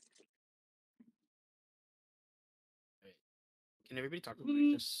Can everybody talk real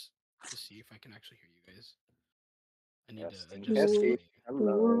quick just to see if I can actually hear you guys? I need to Testing, adjust testing. my.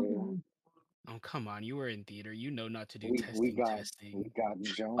 Hello. Oh, come on. You were in theater. You know not to do We testing, got we testing.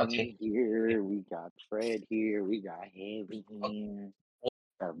 got Okay. Joni here. We got Fred here. We got Heavy Okay. here.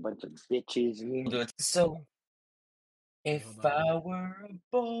 Got a bunch of bitches here. We'll do it. So, Okay, if hold I on. were a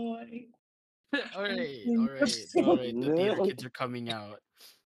boy. All right, all right, all right. The theater kids are coming out.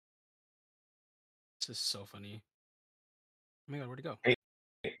 This is so funny. Oh my god, where'd it go? I'm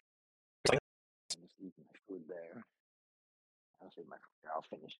just eating my food there. I'll say my food. I'll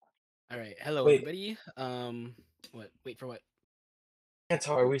finish. All right, hello Wait, everybody. What? Wait for what? that's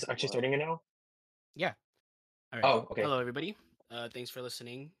how are Wait we for actually what? starting it now? Yeah. All right. Oh, okay. Hello everybody. Thanks for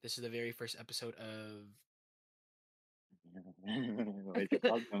listening. This is the very first episode of. Where's it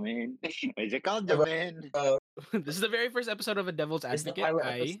called, man? Where's it called, Uh, man? This is the very first episode of A Devil's It's the Advocate. pilot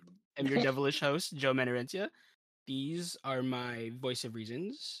I episode. am your devilish host, Joe Manarencia. These are my voice of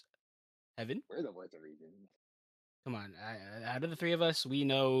reasons. Evan, We're the voice of reason. come on. Out of the three of us, we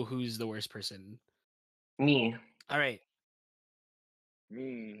know who's the worst person. Me. All right.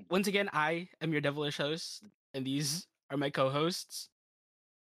 Me. Once again, I am your devilish host, and these are my co-hosts.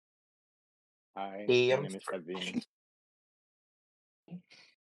 Hi, my Damn. name is Kevin.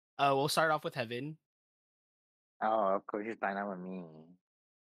 We'll start off with Heaven. Oh, of course you're starting out with me.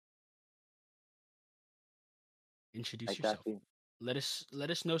 Introduce I got yourself. you. Let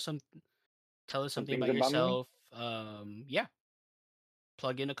us know some. Tell us Some something things about about me. yourself. Yeah.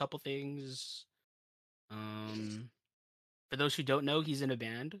 Plug in a couple things. For those who don't know, he's in a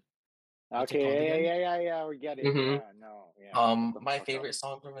band. What's it called Okay, again? yeah. We get it. Mm-hmm. Yeah, no, yeah. Shut the My fuck up. favorite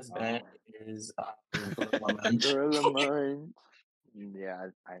song from his band Oh, is Gorilla Munch. girl of mine. Yeah,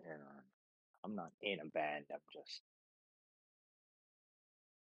 I don't know. I'm not in a band. I'm just.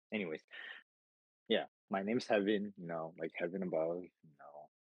 Anyways, yeah. My name's Heaven. Like heaven above.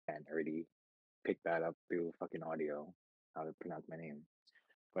 And already picked that up through fucking audio. How to pronounce my name.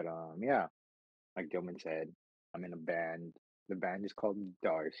 But yeah. Like Gilman said, I'm in a band. The band is called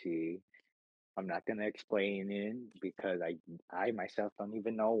Darcy. I'm not gonna explain it because I myself don't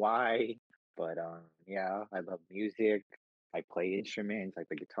even know why. But yeah, I love music. I play instruments like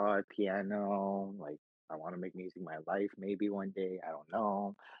the guitar, piano. Like I want to make music my life maybe one day. I don't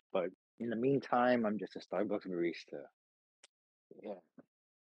know. But in the meantime, I'm just a Starbucks barista. Yeah.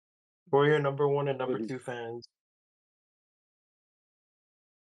 We're your number one and number What is? two fans.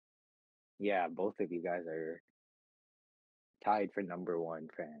 Yeah, both of you guys are tied for number one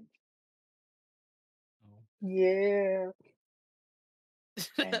fans. Oh. Yeah.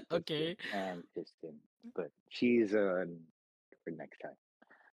 And Kristen. Okay. And Kristen. But she's for next time.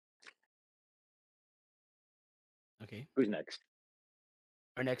 Okay. Who's next?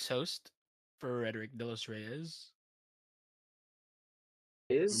 Our next host, Frederick De Los Reyes,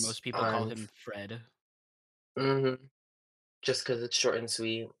 or Is most people call him Fred. hmm just because it's short and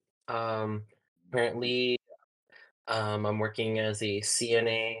sweet. Currently, I'm working as a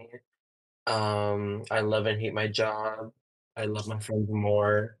CNA. I love and hate my job. I love my friends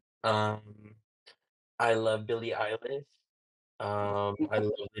more. I love Billie Eilish. I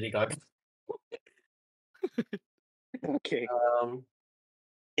love Lady Gaga. Okay. Um,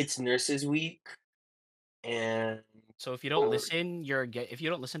 it's Nurses Week, and So if you don't listen, if you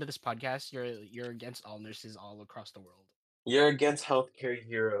don't listen to this podcast, you're against all nurses all across the world. you're against healthcare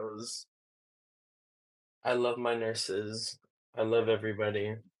heroes. I love my nurses. I love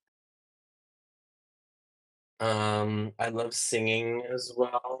everybody. I love singing as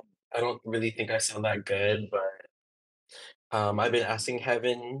well. I don't really think I sound that good, but I've been asking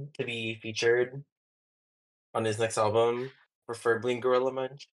Heaven to be featured on his next album, preferably in Gorilla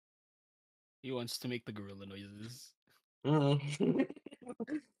Munch. He wants to make the gorilla noises. Mm.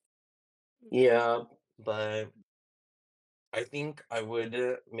 Yeah, but I think I would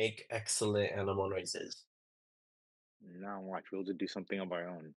make excellent animal noises. Now watch, we'll just do something of our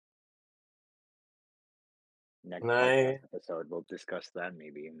own. Next And podcast I episode, we'll discuss that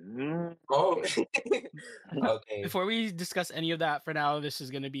maybe. oh okay. Before we discuss any of that, for now, this is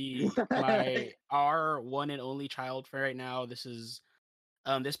gonna be our one and only child for right now. This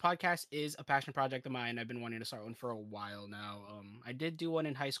podcast is a passion project of mine. I've been wanting to start one for a while now. I did do one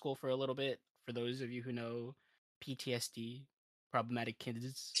in high school for a little bit. For those of you who know PTSD, problematic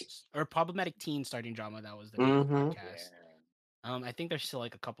kids or problematic teen starting drama, that was the name of the Mm-hmm. podcast. Yeah. I think there's still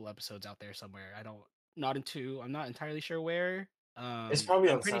like a couple episodes out there somewhere. I'm not entirely sure where. It's probably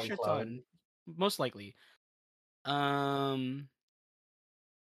I'm on pretty sure it's SoundCloud. on, most likely. Um,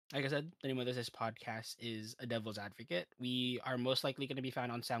 like I said, the name of this podcast is A Devil's Advocate. We are most likely going to be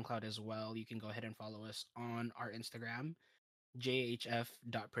found on SoundCloud as well. You can go ahead and follow us on our Instagram.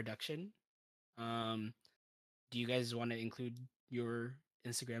 jhf.production. Um, do you guys want to include your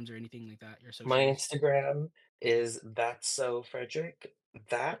Instagrams or anything like that? Your My socials? Instagram is that's so Frederick.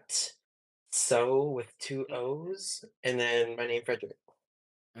 That so with two O's, and then my name Frederick.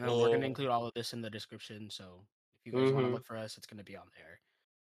 And we're gonna And include all of this in the description. So if you guys want to mm-hmm. look for us, it's gonna be on there.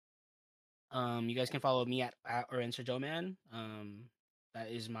 You guys can follow me at or Insta Joe Man. That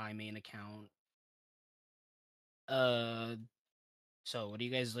is my main account. Uh, so what do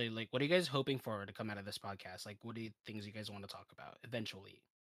you guys like? What are you guys hoping for to come out of this podcast? Like, what are things you guys want to talk about eventually?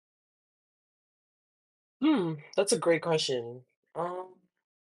 That's a great question. Um,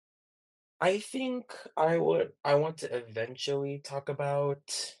 I think I want to eventually talk about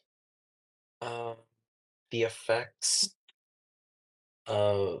um the effects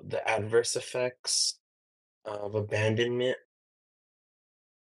the adverse effects of abandonment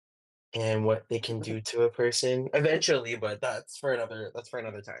and what they can do to a person eventually, but that's for another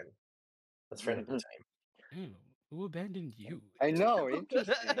time. That's for another time. Ew, who abandoned you? I know,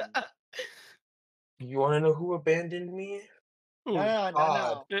 interesting. You want to know who abandoned me? Who? No,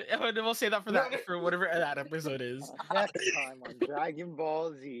 God. no. We'll say that for No, for whatever that episode is. Next time on Dragon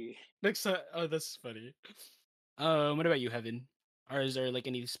Ball Z. Next time. Oh, that's funny. What about you, Heaven? Or is there like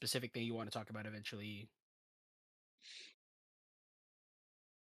any specific thing you want to talk about eventually?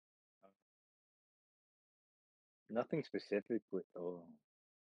 Nothing specific with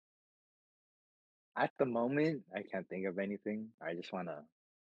at the moment I can't think of anything. I just wanna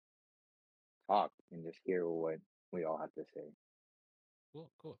talk and just hear what we all have to say. Cool,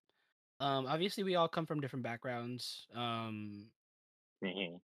 cool. Obviously we all come from different backgrounds. Well,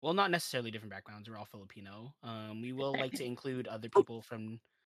 not necessarily different backgrounds. We're all Filipino. We will like to include other people from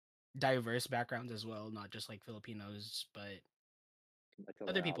diverse backgrounds as well, not just like Filipinos, but That's a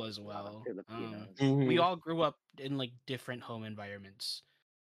other lot, people as a lot of well. Filipinos. We Mhm. all grew up in like different home environments,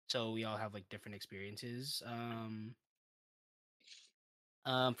 so we all have like different experiences.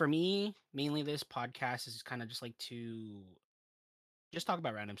 For me, mainly this podcast is kind of just like to just talk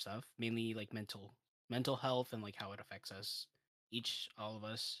about random stuff, mainly like mental health and like how it affects us, all of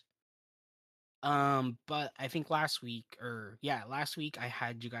us. But I think last week I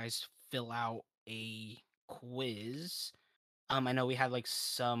had you guys fill out a quiz. I know we had like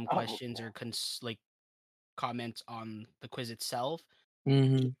some Oh questions yeah. or like comments on the quiz itself. It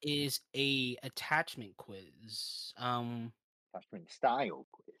Mhm. is a attachment quiz. Freshman style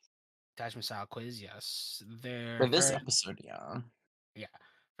quiz. Attachment style quiz, yes. For this episode, yeah. Yeah.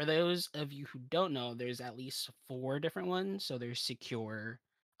 For those of you who don't know, there's at least four different ones. So there's secure,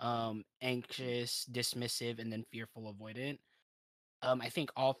 anxious, dismissive, and then fearful, avoidant. I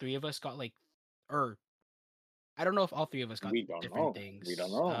think all three of us got like, or I don't know if all three of us got We don't different know. We don't things.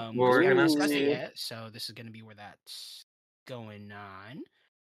 know. Because We're we haven't gonna discussed it see. Ooh. yet. So this is gonna be where that's going on.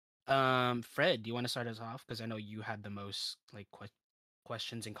 Fred, do you want to start us off? Because I know you had the most like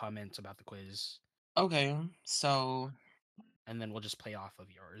questions and comments about the quiz, Okay, so and then we'll just play off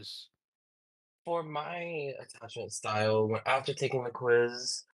of yours. for my attachment style, after taking the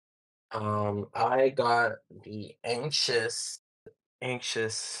quiz, I got the anxious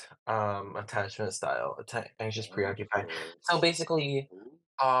attachment style, anxious preoccupied. So Anxious. basically, Ooh.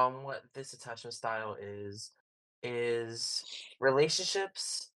 what this attachment style is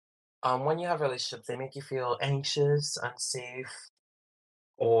relationships. When you have relationships, they make you feel anxious, unsafe,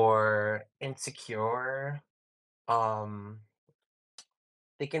 or insecure. Um,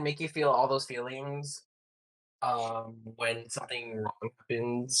 they can make you feel all those feelings when something wrong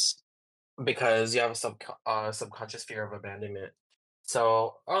happens because you have a subconscious fear of abandonment.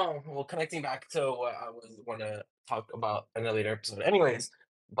 So, well, connecting back to what I was want to talk about in a later episode, anyways.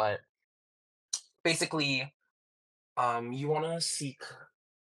 But basically, you want to seek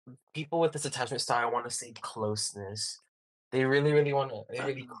people with this attachment style want to seek closeness. They really, really want to. They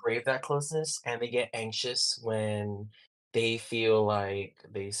really crave that closeness, and they get anxious when they feel like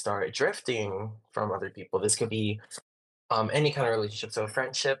they start drifting from other people. This could be any kind of relationship, so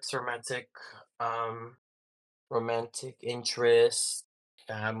friendships, um, romantic interest,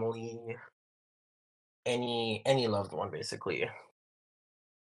 family, any loved one, basically.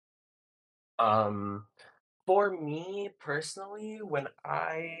 Um, for me personally, when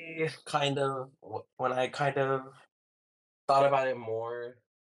I kind of thought about it more,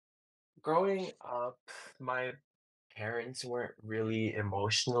 growing up, my parents weren't really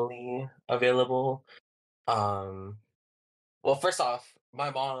emotionally available. Um, well, first off,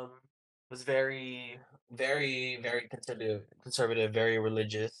 my mom was very conservative, very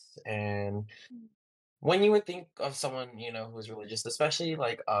religious, and when you would think of someone, who's religious, especially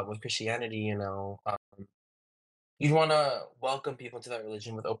like with Christianity, you'd want to welcome people into that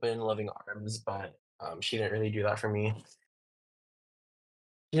religion with open, loving arms, but she didn't really do that for me.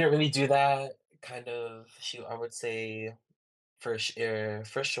 She didn't really do that. Kind of, I would say, for sure,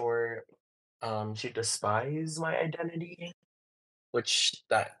 she despised my identity, which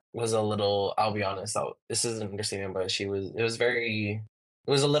that was a little. I'll be honest. This is an understatement, but she was. It was very.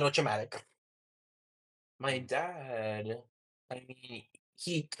 It was a little traumatic. My dad, I mean,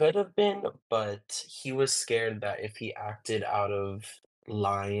 he could have been, but he was scared that if he acted out of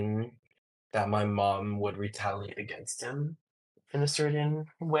line, that my mom would retaliate against him in a certain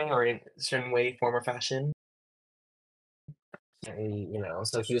way or in a certain way, form, or fashion. And,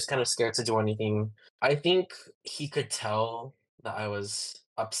 so he was kind of scared to do anything. I think he could tell that I was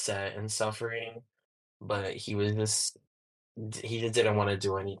upset and suffering, but he just didn't want to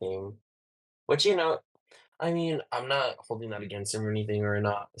do anything. Which, I mean, I'm not holding that against him or anything, or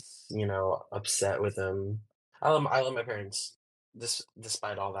not, upset with him. I love my parents,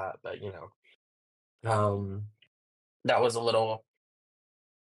 despite all that. But um, that was a little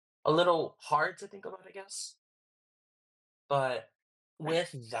hard to think about, I guess. But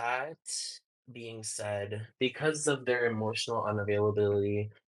with that being said, because of their emotional unavailability,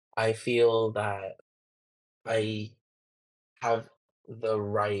 I feel that I have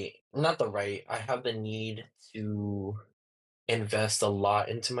not the right, I have the need to invest a lot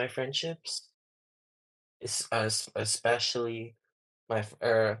into my friendships. Especially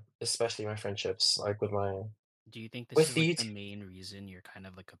especially my friendships, like Do you think this with is like you. the main reason you're kind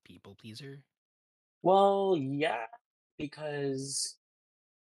of like a people pleaser? Well, yeah, because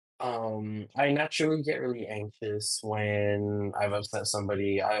I naturally get really anxious when I've upset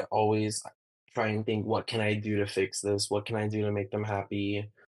somebody. I always try and think, what can I do to fix this? What can I do to make them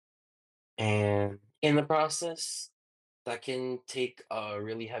happy? And in the process, that can take a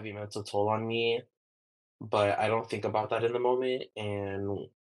really heavy mental toll on me, but I don't think about that in the moment. And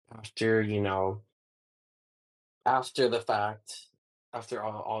after, after the fact, after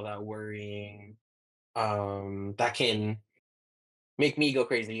all that worrying, that can make me go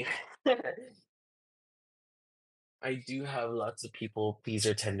crazy. I do have lots of people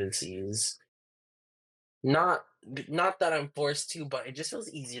pleaser tendencies. Not not that I'm forced to, but it just feels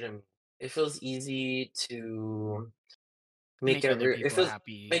easy to me. It feels easy to To make make other it people feels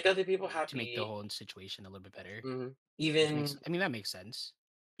happy, make other people to make the happy. whole situation a little bit better. Mhm. Which makes, Even I mean, that makes sense.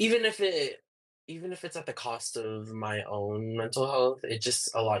 even if it even if it's at the cost of my own mental health, it's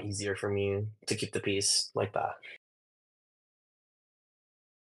just a lot easier for me to keep the peace like that.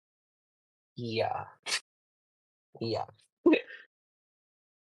 Yeah. Yeah.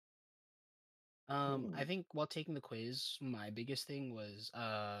 I think while taking the quiz, my biggest thing was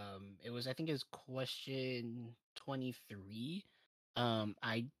it was, I think it's question 23.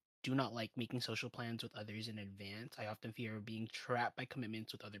 I do not like making social plans with others in advance. I often fear being trapped by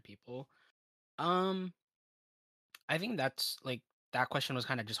commitments with other people. Um, I think that's like, that question was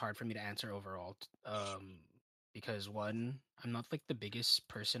kind of just hard for me to answer overall. Because one, I'm not like the biggest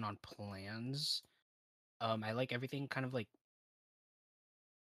person on plans. I like everything kind of like,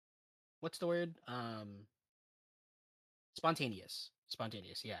 what's the word? Spontaneous,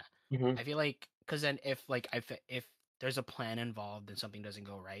 yeah. Mhm. I feel like, because then if like if there's a plan involved and something doesn't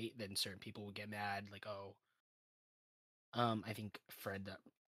go right, then certain people would get mad, like, oh, I think Fred,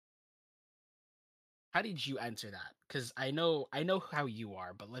 how did you answer that? Because I know how you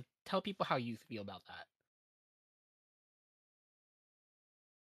are, but let tell people how you feel about that.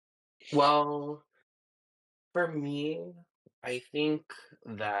 Well, for me, I think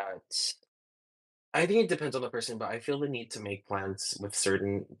that I think it depends on the person, but I feel the need to make plans with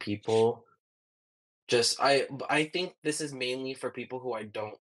certain people. I think this is mainly for people who I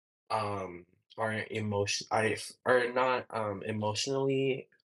don't aren't are not emotionally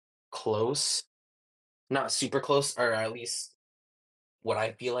close, not super close, or at least what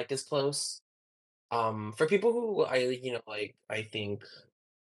I feel like is close. For people who I think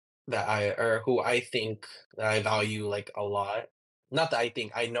that I think that I value like a lot. Not that I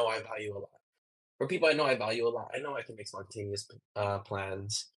think, I know I value a lot. For people I know I value a lot, I know I can make spontaneous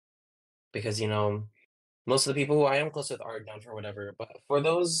plans because most of the people who I am close with are down for whatever. But for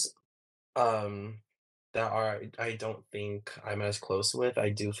those um that are I don't think I'm as close with, I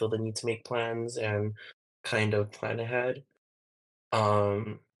do feel the need to make plans and kind of plan ahead.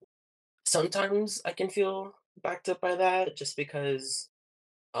 Um Sometimes I can feel backed up by that just because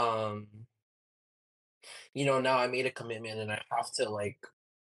um now I made a commitment and I have to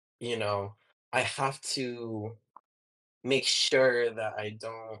you know, I have to make sure that I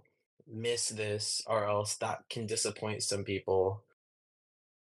don't miss this or else that can disappoint some people.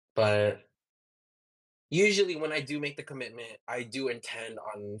 But usually when I do make the commitment, I do intend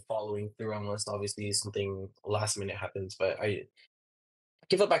on following through unless obviously something last minute happens, but I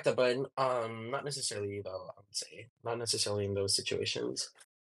give it back to bud. Not necessarily though, I would say. Not necessarily in those situations.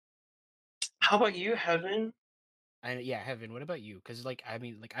 How about you, Heaven? And yeah, Heaven, what about you? Because like I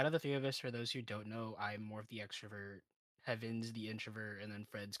mean, like out of the three of us, for those who don't know, I'm more of the extrovert. Heaven's the introvert, and then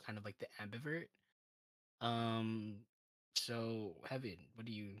Fred's kind of like the ambivert. Um, so Heaven, what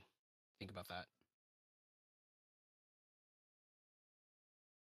do you think about that?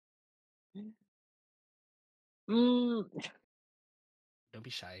 Mm, Don't be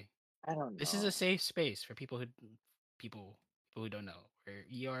shy. I don't This is a know. safe space for people who don't know, where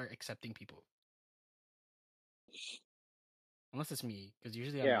you are accepting people. Unless it's me, because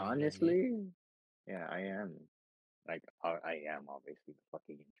usually I'm Yeah, really nerdy. honestly, yeah, I am. Like, I am obviously the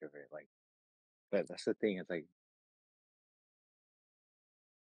fucking introvert. Like, but that's the thing. It's like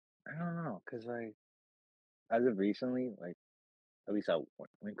I don't know, cause like as of recently, like at least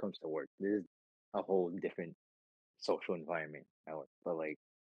when it comes to work, this is a whole different social environment at work. But like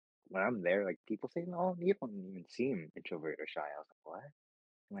when I'm there, like people say, "No, you don't even seem introvert or shy." I was like, "What?"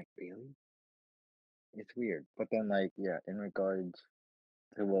 I'm like, really? It's weird. But then, like, yeah, in regards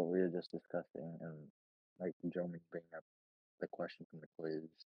to what we were just discussing, and like Jeremy bringing up the question from the quiz,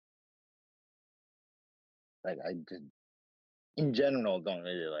 like I just in general don't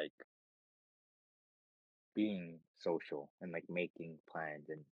really like being social and like making plans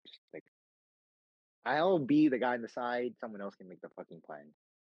and just like I'll be the guy on the side. Someone else can make the fucking plan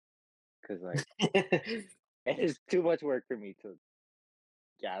because like it is too much work for me to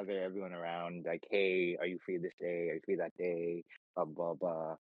gather everyone around. Like, hey, are you free this day? Are you free that day? Blah blah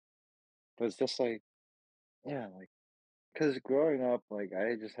blah. But it's just like yeah, like because growing up, like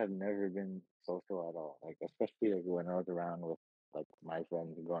I just have never been social at all. Like especially like when I was around with like my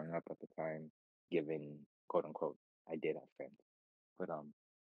friends growing up at the time, given quote unquote I did have friends, but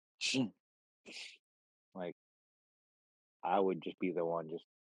like I would just be the one just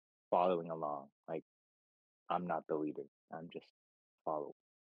following along. Like I'm not the leader. I'm just follow.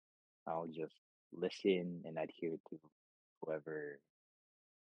 I'll just listen and adhere to whoever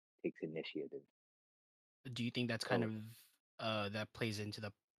takes initiative. Do you think that's kind So of that plays into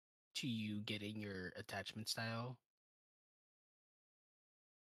the to you getting your attachment style?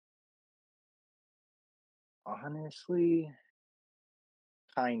 honestly,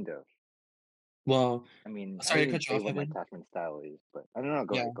 kind of. Well, I mean, I sorry to wouldn't cut you say off, what my Heaven. attachment style is, but I don't know.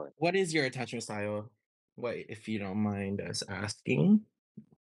 Go Yeah. ahead. Go ahead. What is your attachment style? What, if you don't mind us asking?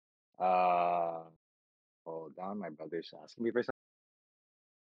 Uh, hold on. My brother's asking me for something.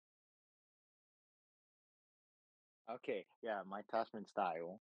 Okay, yeah, my attachment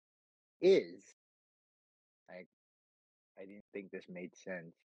style is like I didn't think this made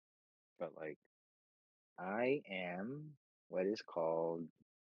sense, but like I am what is called,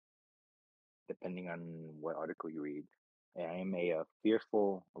 depending on what article you read, I am a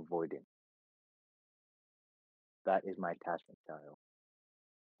fearful avoidant. That is my attachment style.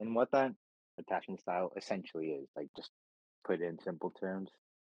 And what that attachment style essentially is, like just put in simple terms,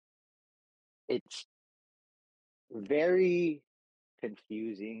 it's very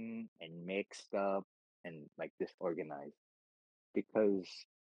confusing and mixed up and like disorganized because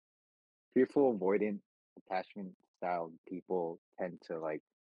fearful avoidant attachment style people tend to like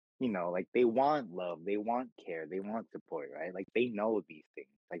like they want love, they want care, they want support, right? Like they know these things,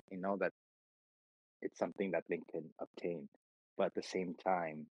 like they know that it's something that they can obtain, but at the same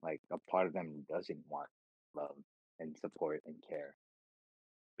time like a part of them doesn't want love and support and care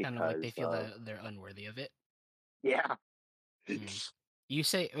Kind of like they because feel of that they're unworthy of it. yeah. Mm. You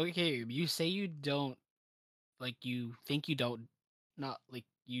say okay. You say you don't like. You think you don't. Not like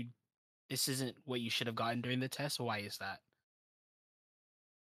you. This isn't what you should have gotten during the test. Why is that?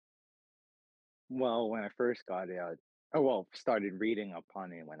 Well, when I first got it, oh well, started reading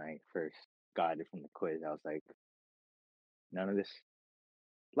upon it when I first got it from the quiz. I was like, none of this.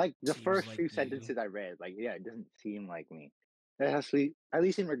 Like the Seems first like few you. sentences I read, like yeah, it doesn't seem like me. Especially, at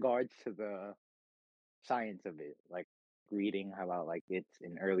least in regards to the science of it, like reading about like it's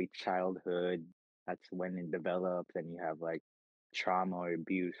in early childhood. That's when it develops, and you have like trauma or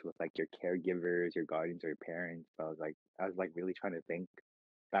abuse with like your caregivers, your guardians, or your parents. So I was like really trying to think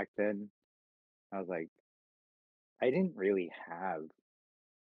back then. I was like, I didn't really have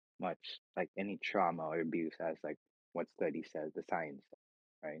much like any trauma or abuse as like what study says, the science,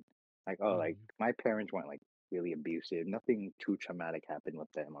 right? Like, oh, like Mm. my parents weren't like really abusive. Nothing too traumatic happened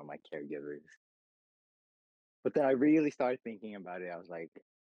with them or my caregivers. But then I really started thinking about it. I was like,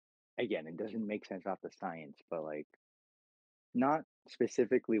 again, it doesn't make sense off the science, but like not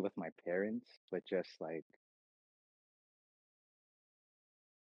specifically with my parents, but just like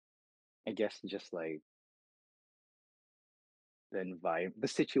I guess just like the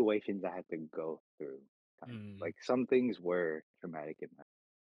situations I had to go through. Kind of. Mm, Like some things were traumatic in my,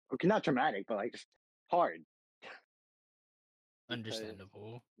 okay, not traumatic, but like just hard because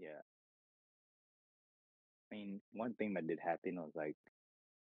understandable. yeah, I mean, one thing that did happen was like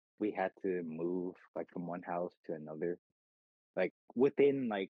we had to move like from one house to another, like within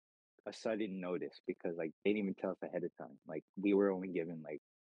like a sudden notice because like they didn't even tell us ahead of time. Like we were only given like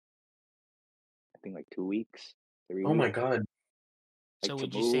I think like 2 weeks, three Oh my weeks, god. like So to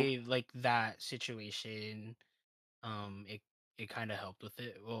would you move. say like that situation, it kind of helped with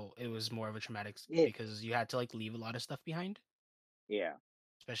it? Well, it was more of a traumatic It because you had to like leave a lot of stuff behind, yeah,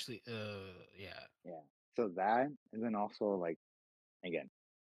 especially yeah. yeah. So that and then also like again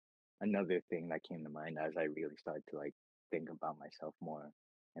another thing that came to mind as I really started to like think about myself more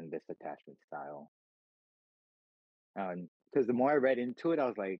and this attachment style. Because the more I read into it, I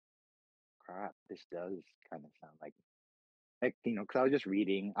was like, crap, this does kind of sound like because I was just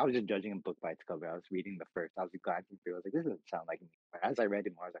reading, I was just judging a book by its cover. I was reading the first, I was glancing through, I was like, this doesn't sound like me. But as I read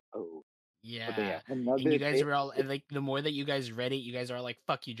it more, I was like, oh, but then yeah, Yeah. And another you guys thing. were all and like the more that you guys read it, you guys are all like,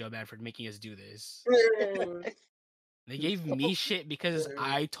 fuck you, Joe Manfred, making us do this. They gave me shit because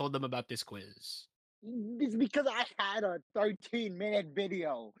I told them about this quiz. It's because I had a 13-minute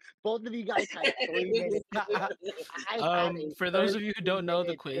video. Both of you guys had 3 minutes. I had a For those of you who don't know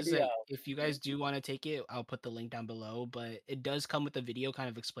the 13-minute quiz, video. like if you guys do want to take it, I'll put the link down below. But it does come with a video kind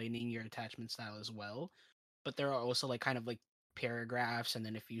of explaining your attachment style as well. But there are also like kind of like paragraphs, and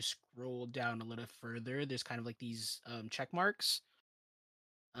then if you scroll down a little further, there's kind of like these check marks.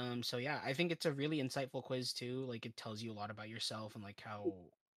 So yeah, I think it's a really insightful quiz too. Like it tells you a lot about yourself and like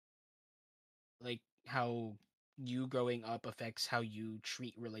how you growing up affects how you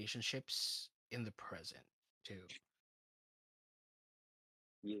treat relationships in the present too.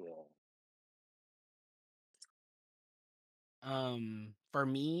 Yeah. For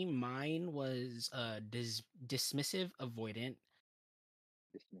me, mine was dismissive avoidant.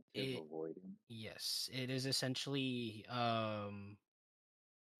 Dismissive It avoidance. Yes, it is essentially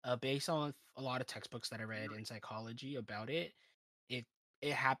based on a lot of textbooks that I read in psychology about it. It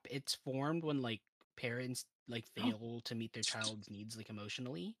it's formed when like parents like fail to meet their child's needs like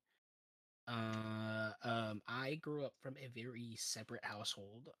emotionally. I grew up from a very separate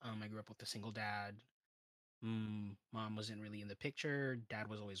household. I grew up with a single dad. Mom wasn't really in the picture. Dad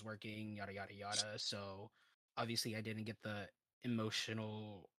was always working, yada yada yada. So obviously, I didn't get the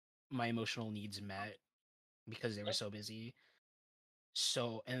emotional my emotional needs met because they were so busy.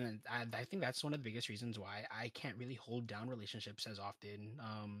 So, and I think that's one of the biggest reasons why I can't really hold down relationships as often.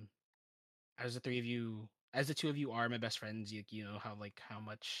 As the three of you, as the two of you are my best friends, you know how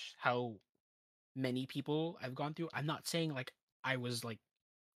many people I've gone through. I'm not saying like I was like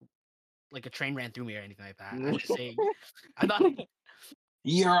a train ran through me or anything like that. I'm just saying I'm not.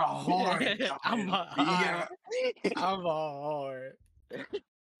 You're a whore, I'm John. a Yeah. I'm a whore.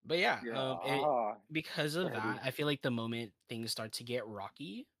 But yeah, it Yeah. because of Daddy. that, I feel like the moment things start to get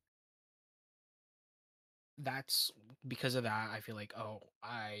rocky, that's because of that. I feel like, oh,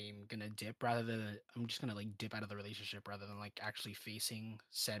 I'm gonna dip rather than I'm just gonna like dip out of the relationship rather than like actually facing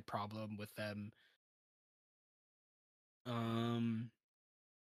said problem with them. Um,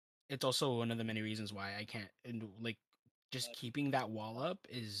 it's also one of the many reasons why I can't and like just keeping that wall up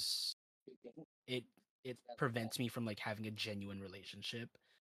is it it prevents me from like having a genuine relationship.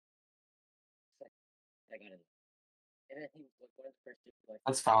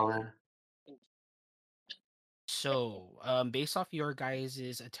 That's valid. So, based off your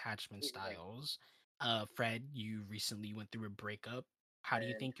guys' attachment styles, Fred, you recently went through a breakup. How do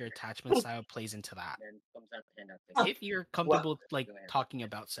you think your attachment style plays into that? If you're Well, comfortable like talking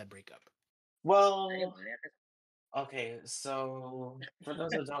about said breakup. well, okay, so for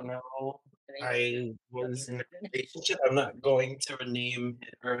those that don't know, I was in a relationship. I'm not going to name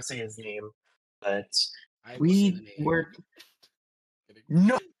or say his name, but I will say the we name. were Kidding.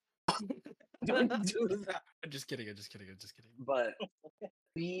 no, don't do that. I'm just kidding. I'm just kidding. I'm just kidding. But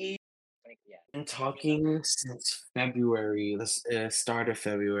we been talking since February, the start of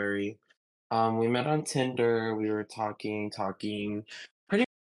February. We met on Tinder. We were talking. Pretty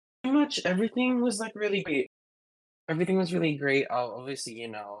much everything was like really great. Everything was really great. Obviously,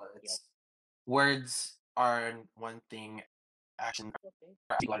 it's words are one thing, action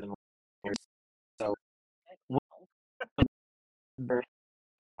are a lot of words. So we're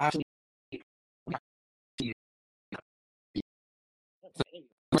actually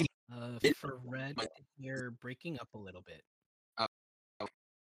Fred, you're breaking up a little bit.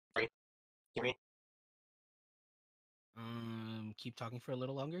 Hear me? Keep talking for a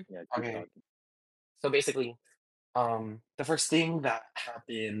little longer. Yeah, keep Okay. talking. So basically, the first thing that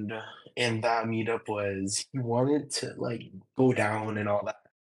happened in that meetup was he wanted to like go down and all that.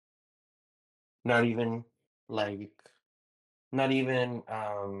 Not even like not even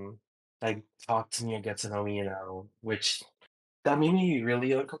like talk to me or get to know me, which that made me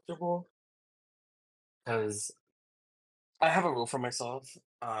really uncomfortable because I have a rule for myself.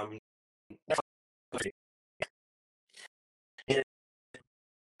 It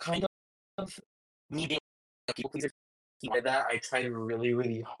kind of me being a people pleaser like that, I try really,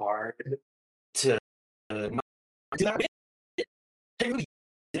 really hard to not do that. I really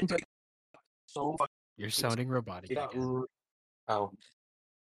didn't do it so You're fucking sounding robotic it got again. oh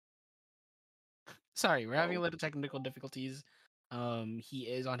Sorry, we're having a Oh, little technical difficulties. He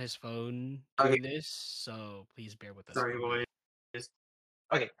is on his phone okay, doing this, so please bear with us sorry for a bit. boys.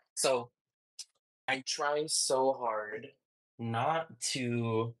 Okay, so I try so hard not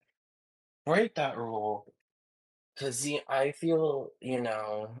to break that rule because see, I feel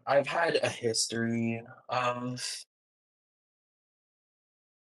I've had a history of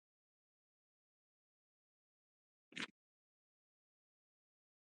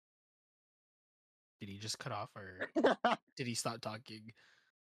Did he just cut off or did he stop talking?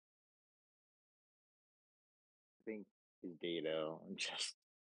 I think his data just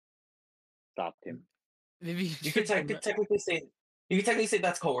stopped him. Maybe you you should you could technically say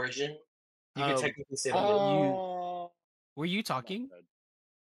that's coercion. You could um technically say that. you Oh, were you oh my talking? god.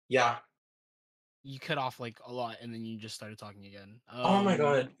 Yeah. You cut off like a lot and then you just started talking again. Oh my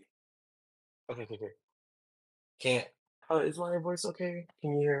god. Okay, okay, okay. Can't. How is my voice okay?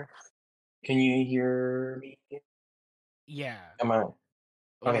 Can you hear? Can you hear me? Yeah. Am I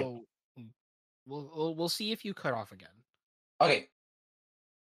okay? Oh, we'll see if you cut off again. Okay.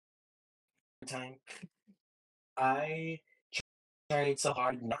 Time. I tried so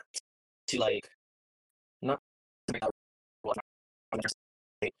hard not to like not to break that rule on the first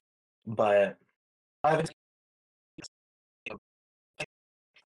date, but I've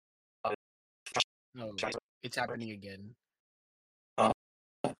uh, Oh, tried it's happening again. uh,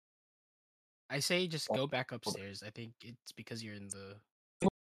 I say just go back upstairs. I think it's because you're in the.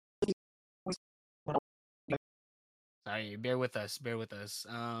 Sorry, bear with us. Bear with us.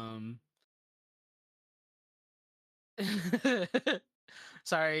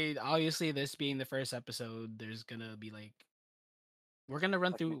 Sorry. Obviously, this being the first episode, there's gonna be like we're gonna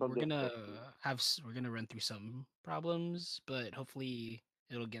run through. Technical difficulty. We're gonna run through some problems, but hopefully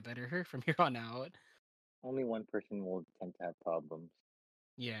it'll get better from here on out. Only one person will tend to have problems.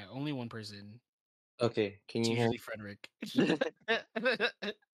 Yeah, only one person. okay. Can It's you hear usually me? Frederick. Can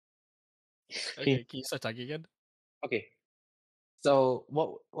Okay, can you start talking again? okay. So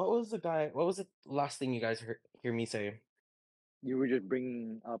what was the guy? What was the last thing you guys hear me say? You were just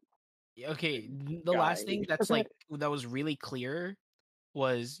bringing up the Okay, the last guy. thing that's like that was really clear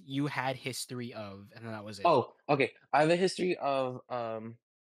was you had history of, and then that was it. Oh, okay. I have a history of I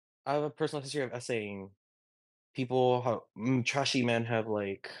have a personal history of essaying. People, trashy men have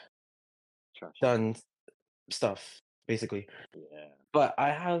like Trashy man. done stuff basically, Yeah. but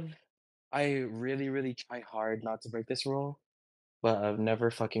I really really try hard not to break this rule, but I've never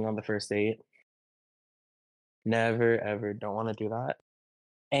fucking on the first date. Never ever. Don't want to do that.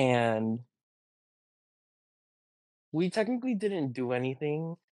 And we technically didn't do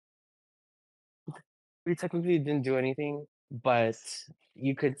anything. We technically didn't do anything, but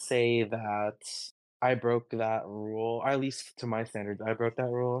you could say that I broke that rule, or at least to my standards, I broke that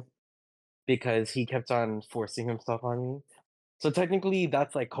rule because he kept on forcing himself on me. So technically,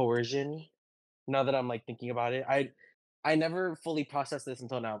 that's like coercion. Now that I'm like thinking about it, I never fully processed this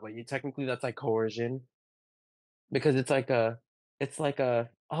until now, but you technically that's like coercion because it's like a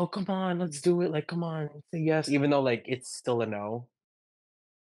oh come on let's do it like come on say yes even though like it's still a no,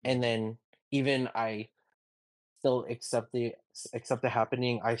 and then even I still accept it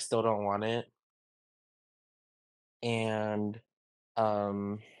happening, I still don't want it, and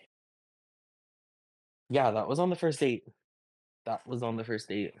um yeah, that was on the first date. That was on the first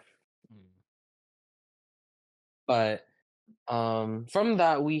date, Mm. but from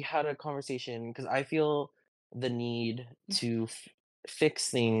that we had a conversation because I feel the need to fix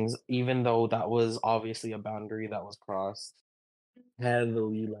things even though that was obviously a boundary that was crossed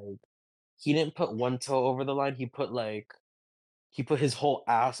heavily. Like he didn't put one toe over the line, he put his whole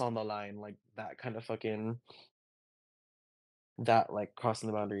ass on the line, like that kind of fucking that like crossing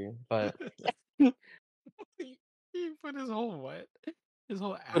the boundary. But he put his whole what? his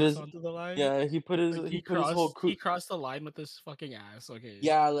whole Put ass his onto the line. yeah, Like he put his whole he crew. crossed the line with his fucking ass. Okay.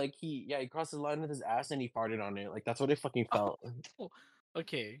 Yeah, like he crossed the line with his ass and he farted on it. Like that's what it fucking felt. Oh,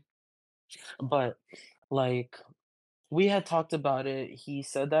 okay. But like we had talked about it. He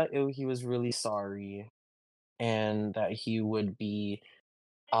said that he was really sorry and that he would be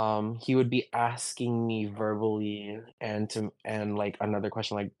asking me verbally and like another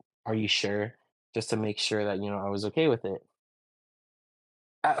question like, "Are you sure?" Just to make sure that, I was okay with it.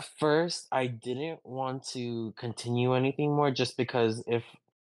 At first, I didn't want to continue anything more just because if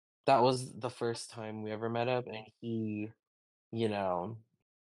that was the first time we ever met up and he, you know,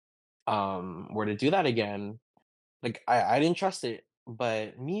 were to do that again, like I didn't trust it.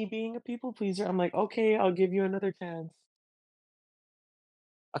 But me being a people pleaser, I'm like, okay, I'll give you another chance.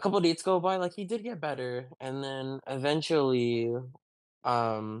 A couple dates go by, like he did get better, and then eventually,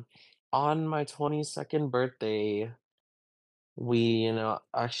 um, on my 22nd birthday, we,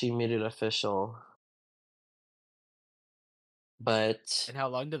 actually made it official. But And how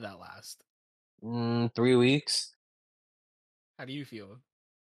long did that last? 3 weeks. How do you feel?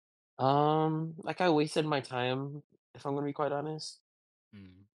 Like I wasted my time, if I'm gonna be quite honest.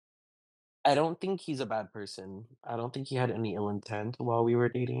 Hmm. I don't think he's a bad person. I don't think he had any ill intent while we were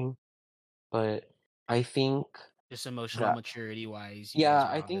dating, but I think Just emotional that maturity wise, you guys yeah, were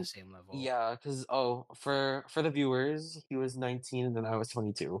I not on the think same level. yeah, cause for the viewers, he was 19 and then I was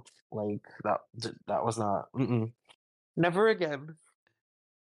 22. Like that was not never again.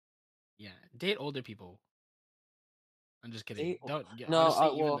 Yeah. Date older people. I'm just kidding. They Don't yeah, no, honestly,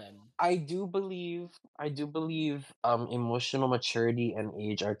 even well, then. I do believe emotional maturity and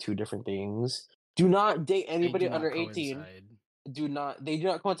age are two different things. Do not date They do anybody not under 18. coincide. They do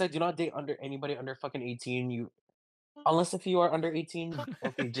not coincide. Do not date under anybody under fucking 18. You unless if you are under 18,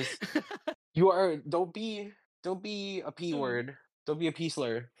 okay, just you are don't be a P word. Don't be a P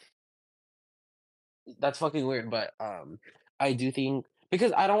slur. That's fucking weird, but I do think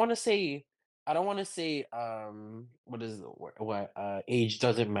because I don't want to say what is what age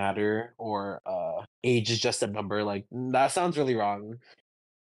doesn't matter or age is just a number like that sounds really wrong.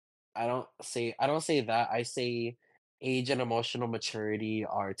 I don't say that. I say age and emotional maturity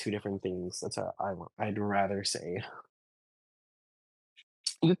are two different things. That's what I'd rather say.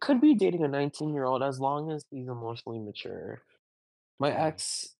 You could be dating a 19-year-old as long as he's emotionally mature. My Hmm.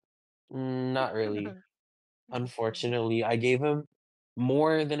 ex, not really. Unfortunately, I gave him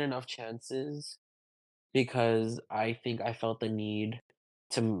more than enough chances because I think I felt the need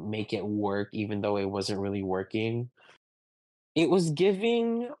to make it work even though it wasn't really working. It was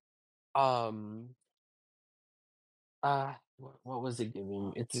giving, um, what was it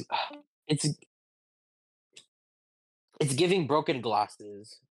giving? It's it's giving broken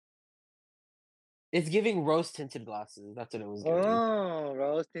glasses. It's giving rose tinted glasses. That's what it was giving. Oh,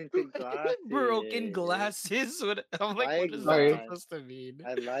 rose tinted Broken glasses. glasses. What I'm like, what Like is that Sorry, that. supposed to mean?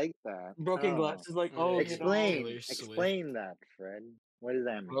 I like that. broken Oh, glasses. Like, oh, Okay, Taylor Swift. explain that, Fred. What does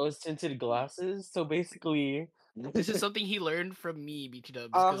that mean? rose tinted glasses. So basically, This is something he learned from me, BT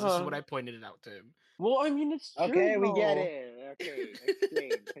Dubs, uh because this is what huh. I pointed it out to him. Well, I mean, it's true Okay, we get though. it. Okay,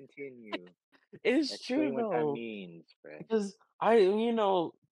 explain. Continue. It's true Explain what that though. means, Fred. Because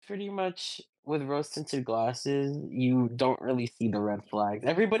pretty much with rose tinted glasses, you don't really see the red flags.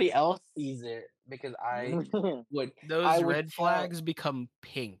 Everybody else sees it because would I Those would red tell. flags become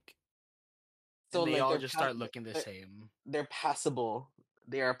pink, So and they like all just start looking the they're, same. they're passable.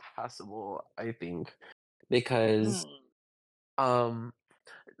 They are passable, I think, because um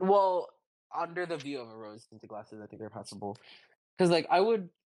well under the view of a rose tinted glasses, I think they're passable. Because like I would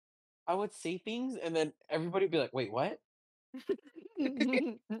say things and then everybody would be like, wait, what?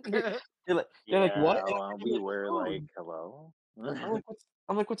 They're like, "What?" Yeah, And I'm like, we "What's were like, wrong?" hello?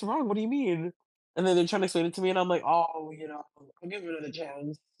 I'm like, "What's wrong? What do you mean?" And then they're trying to explain it to me, and I'm like, "Oh, I'll give it another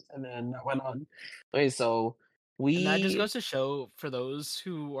chance." And then that went on. Okay, so And that just we goes to show for those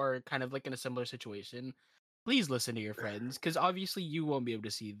who are kind of like in a similar situation, please listen to your friends because obviously you won't be able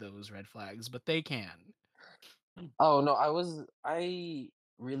to see those red flags, but they can. oh, no, I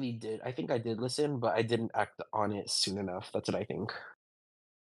really did. I think I did listen, but I didn't act on it soon enough. That's what I think.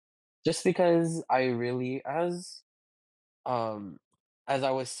 Just because I really um, as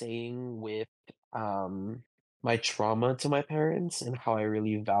I was saying with, um, my trauma to my parents and how I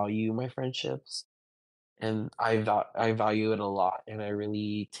really value my friendships, and I value it a lot, and I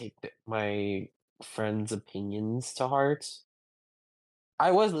really take my friends' opinions to heart.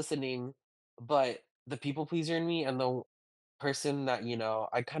 I was listening, but the people pleaser in me and the person that,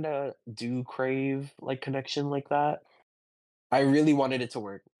 I kinda do crave, like, connection like that, I really wanted it to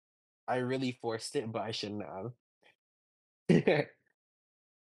work. I really forced it, but I shouldn't have.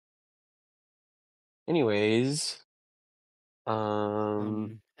 Anyways,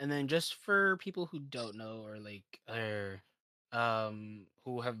 um, And then just for people who don't know or like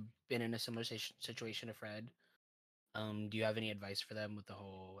who have been in a similar situation to Fred, do you have any advice for them with the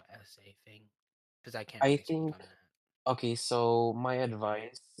whole essay thing? Because I can't I really speak think on that. okay, so my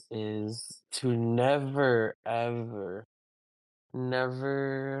advice is to never, ever,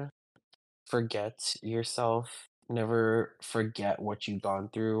 never forget yourself. Never forget what you've gone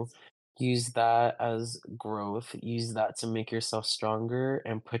through. Use that as growth. Use that to make yourself stronger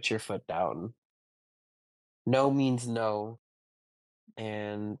and put your foot down. No means no.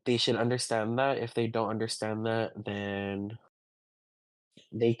 And they should understand that. If they don't understand that, then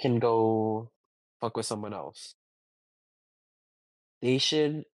they can go fuck with someone else.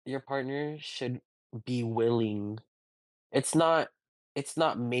 Your partner should be willing. It's not, it's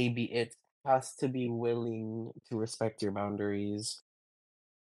not maybe, it has to be willing to respect your boundaries.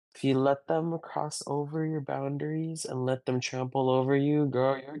 If you let them cross over your boundaries and let them trample over you,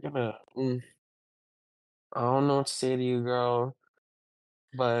 girl, you're gonna, I don't know what to say to you, girl,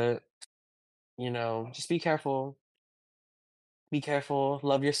 but just be careful. Be careful,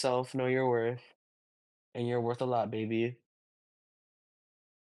 love yourself, know your worth, and you're worth a lot, baby.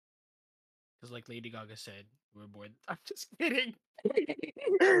 Because like Lady Gaga said, we're bored. I'm just kidding.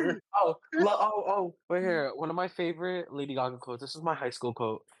 Wait here. One of my favorite Lady Gaga quotes. This is my high school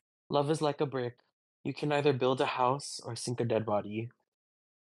quote. Love is like a brick. You can either build a house or sink a dead body.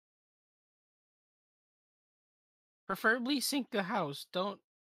 Preferably sink the house. Don't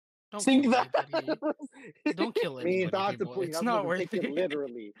Sink kill that. anybody. Don't kill I mean, you anybody, don't have to people. put. You It's have not to take worth it it.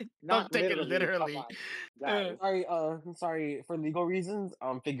 literally, not Don't take it literally. Come literally. on, guys. Sorry, for legal reasons,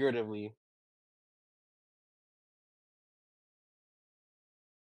 figuratively.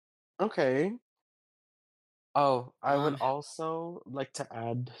 Okay. Oh, I would Um, also like to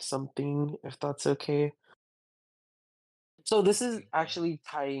add something, if that's okay. So this is okay, go ahead. actually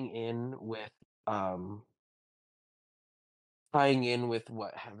um tying in with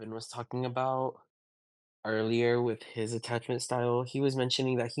what Heaven was talking about earlier with his attachment style. He was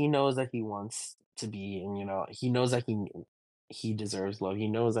mentioning that he knows that he wants to be, and he knows that he deserves love. He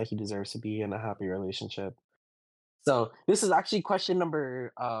knows that he deserves to be in a happy relationship. So this is actually question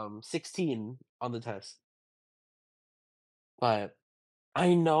number 16 on the test. But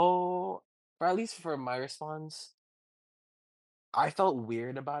I know, or at least for my response, I felt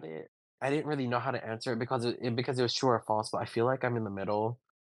weird about it. I didn't really know how to answer it because it was true or false, but I feel like I'm in the middle.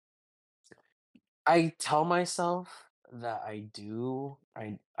 I tell myself that I do.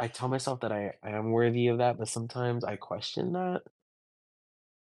 I tell myself that I am worthy of that, but sometimes I question that.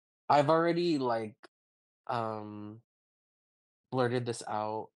 I've already um blurted this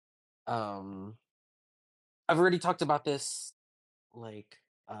out. Um I've already talked about this like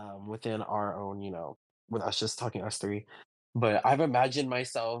within our own, with us just talking us three. But I've imagined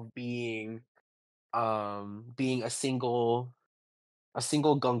myself being a single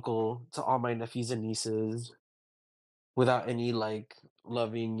gunkle to all my nephews and nieces without any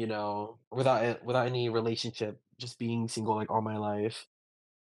loving, without any relationship, just being single like all my life.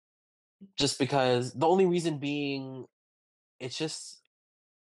 Just because the only reason being it's just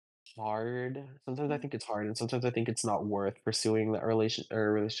hard. Sometimes I think it's hard and sometimes I think it's not worth pursuing that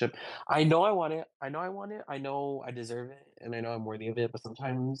relationship. I know I want it. I know I want it. I know I deserve it and I know I'm worthy of it, but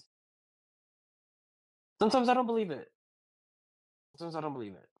sometimes I don't believe it. Sometimes I don't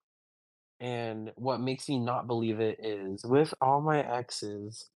believe it. And what makes me not believe it is with all my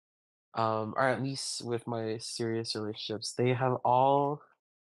exes, or at least with my serious relationships, they have all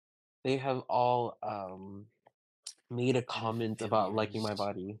made a Been comment about liking my failures.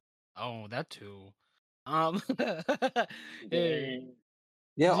 body. Oh, that too. Um, eh, Dang.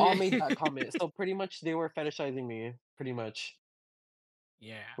 Yeah, all made that comment. So pretty much they were fetishizing me, pretty much.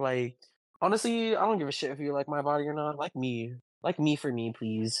 yeah, Like, honestly, I don't give a shit if you like my body or not. Like me. Like me for me,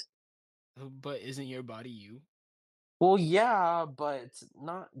 please. but isn't your body you? Well, yeah, but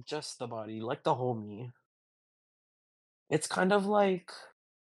not just the body, like the whole me. It's kind of like,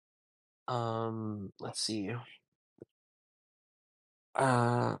 let's see.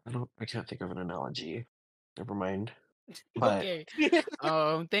 I can't think of an analogy. Never mind. But Okay.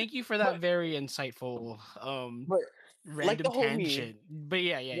 Thank you for that very insightful but like random the whole me. tangent. But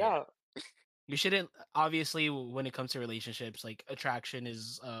yeah, yeah, yeah. Yeah. You shouldn't obviously when it comes to relationships, like attraction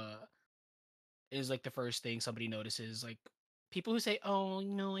is like the first thing somebody notices. Like people who say, "Oh,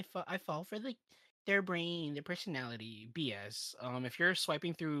 I fall for like their brain, their personality." BS. If you're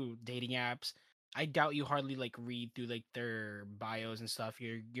swiping through dating apps, I doubt you hardly like read through like their bios and stuff.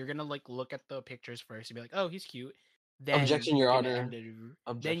 You're gonna like look at the pictures first and be like, "Oh, he's cute." then Objection, you're Your gonna end Honor. it. Then you're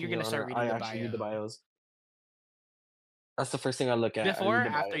Objection, gonna Your start Honor. reading I the actually read the bio. bios. That's the first thing I look at. I Before, read or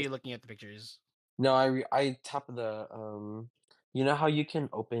the after bios. you're looking at the pictures. No, I tap the you know how you can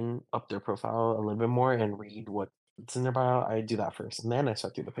open up their profile a little bit more and read what's in their bio? I do that first, and then I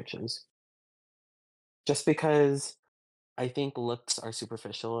start through the pictures. Just because I think looks are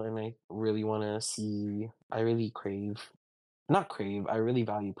superficial, and I really want to see. I really crave, not crave. I really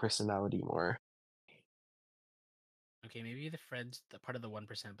value personality more. Okay, maybe the part of the 1%,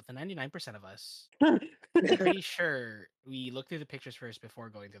 but the 99% of us, I'm pretty sure we look through the pictures first before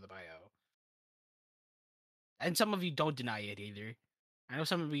going through the bio. And some of you don't deny it either. I know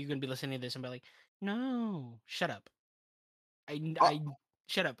some of you are gonna be listening to this and be like, "No, shut up." Oh,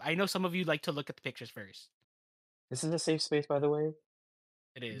 Shut up. I know some of you like to look at the pictures first. this is a safe space, by the way.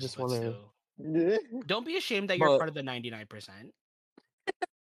 It is, Just but want to, still, don't be ashamed that you're but part of the 99%.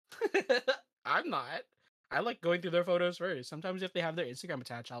 I'm not. I like going through their photos first. Sometimes if they have their Instagram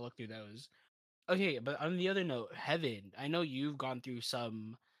attached, I'll look through those. Okay, but on the other note, Heaven, I know you've gone through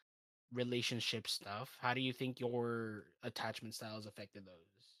some relationship stuff. How do you think your attachment styles affected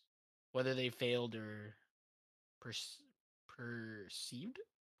those? Whether they failed or perceived?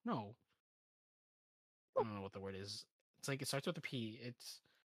 No, I don't know what the word is. It's like it starts with a P. It's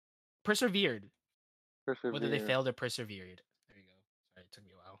persevered. Whether they Persevere. failed or persevered. There you go. Sorry, it took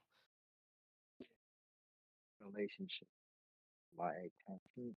me a while. Relationship. My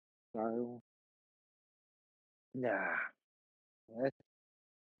attachment style. Nah. That's,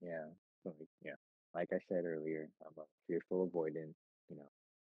 yeah. Yeah. Like I said earlier, I'm a fearful avoidant. You know,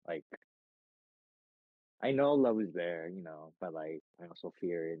 like I know love is there. But like I also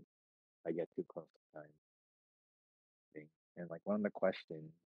fear it. I get too close to time thing. And like one of the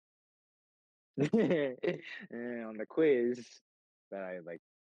questions on the quiz that I like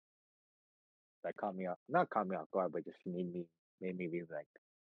that caught me off not caught me off guard, but just made me be like,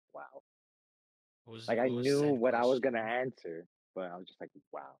 wow. Like I What was knew said what I was gonna question? answer, but I was just like,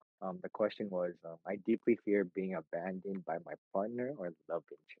 wow. The question was, I deeply fear being abandoned by my partner or love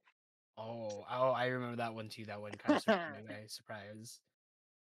interest. Oh, I remember that one too. That one kind of took me by surprise.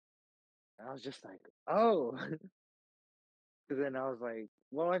 And I was just like, oh. Because then I was like,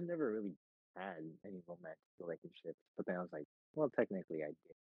 well, I've never really had any romantic relationships. But then I was like, well, technically I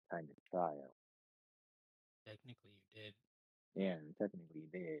did kind of try out. Technically, you did. Yeah, technically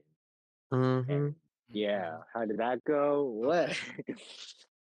did. mm-hmm. And yeah, how did that go? What?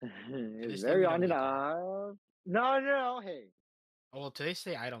 To It's this day, very we on don't and like her. off. No, no, hey. Oh, well, to this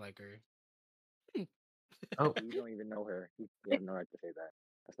day, I don't like her. Oh, You don't even know her. You have no right to say that.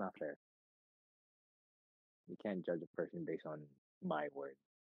 That's not fair. You can't judge a person based on my word.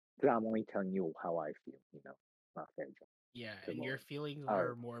 Because I'm only telling you how I feel. Not fair, Yeah, good and your lord. feelings All right.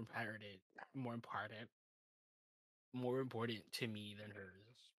 are more important, more important to me than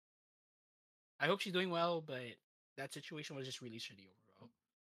hers. I hope she's doing well, but that situation was just really shitty overall.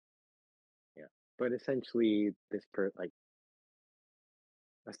 Yeah. But essentially, like,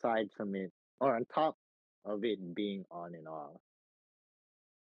 aside from it, or on top of it being on and off,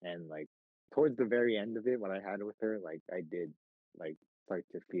 and like towards the very end of it, what I had with her, like I did like start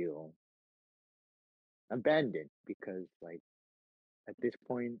to feel abandoned because like at this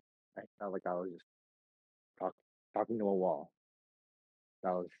point, I felt like I was just talk, talking to a wall.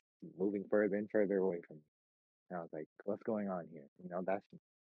 I was moving further and further away from me. And I was like, what's going on here?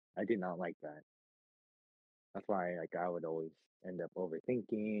 I did not like that. That's why like I would always end up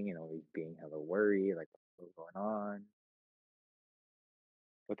overthinking and always being hella worried, like what's going on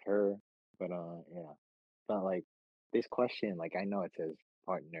with her. But yeah. But like this question, like I know it says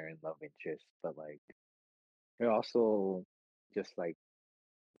partner and love interest, but like it also just like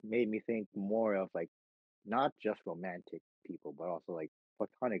made me think more of like not just romantic people, but also like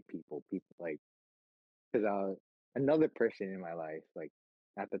platonic people like because another person in my life, like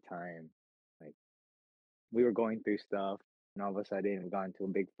at the time, like we were going through stuff, and all of a sudden we got into a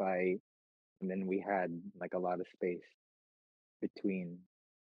big fight, and then we had like a lot of space between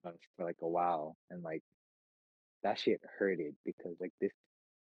us for like a while, and like that shit hurted because like this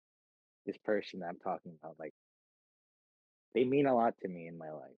person that I'm talking about, like they mean a lot to me in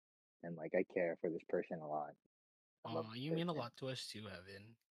my life, and like I care for this person a lot. I love Oh, you this mean a person. lot to us too,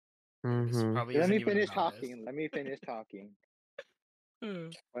 Evan. This mm-hmm. probably Let isn't me even finish about us. talking. Let me finish talking. Hmm.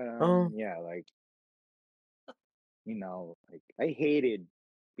 But Oh, yeah, like like I hated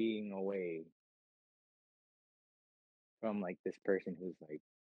being away from like this person who's like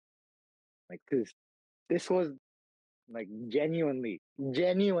because this was like genuinely.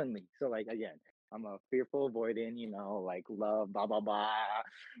 So like again, I'm a fearful avoidant, like love, blah blah blah.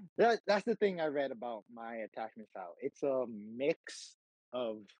 That's the thing I read about my attachment style. It's a mix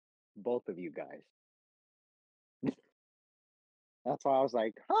of both of you guys. That's why I was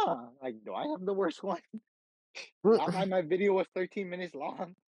like, huh, like, do I have the worst one? Not why my video was 13 minutes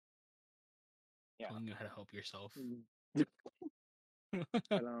long. Yeah. Telling you how to help yourself.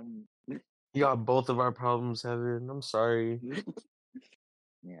 But You got both of our problems, Heaven. I'm sorry.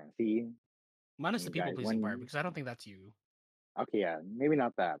 yeah, see, Minus the you people guys pleasing part, when because I don't think that's you. okay, yeah, maybe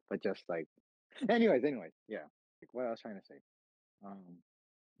not that, but just like anyways, yeah. Like what I was trying to say. Um,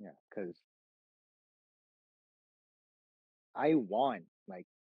 yeah, because I want like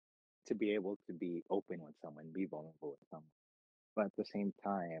to be able to be open with someone, be vulnerable with someone. But at the same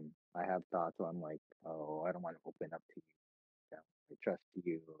time, I have thoughts where I'm like, oh, I don't want to open up to you. I trust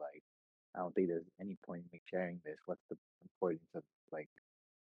you. Like, I don't think there's any point in me sharing this. What's the importance of like?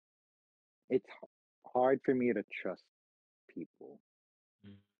 It's hard for me to trust people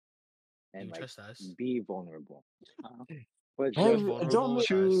Mm. and You like trust us. be vulnerable. But Be just vulnerable Gentlemen, with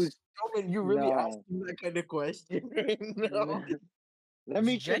choose us. gentlemen, you really no. asking that kind of question right now? Let It's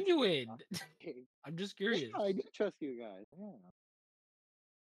me genuine. okay. I'm just Yeah, curious. I do trust you guys. Yeah.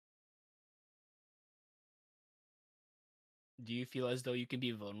 Do you feel as though you can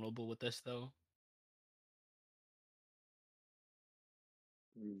be vulnerable with us though?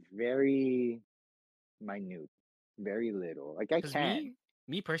 Very minute, very little. Like I Because can.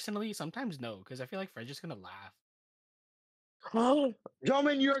 me personally, sometimes no, because I feel like Fred's just gonna laugh.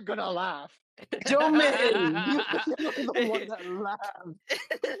 Gentlemen, you're gonna laugh. Gentlemen, you're the one that laughed.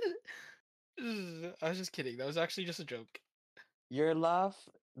 I was just kidding. That was actually just a joke. Your laugh,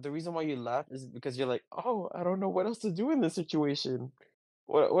 the reason why you laugh is because you're like, oh, I don't know what else to do in this situation.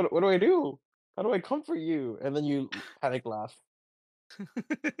 What do I do? How do I comfort you? And then you panic laugh.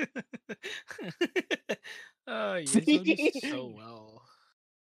 Oh, you guys know me so See? well.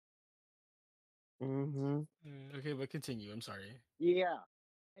 Mm-hmm. Okay, but continue. I'm sorry. Yeah.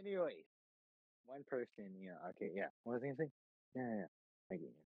 Anyways, one person, okay, yeah. What was I gonna say? Yeah. Like,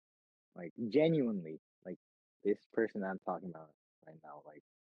 like genuinely, like this person I'm talking about right now, like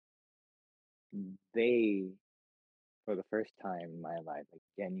they, for the first time in my life, like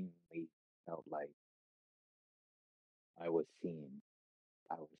genuinely felt like I was seen,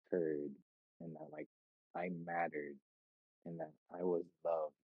 I was heard, and that like I mattered, and that I was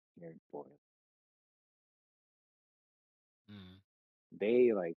loved, cared for. Mm.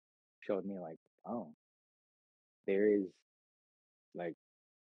 They like showed me like, oh, there is like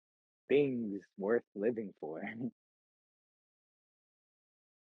things worth living for.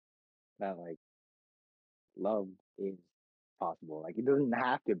 That like love is possible. Like it doesn't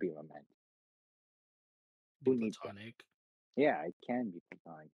have to be romantic. Be Who needs that? platonic. Yeah, it can be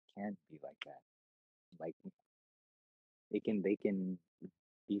platonic. It can be like that. Like they can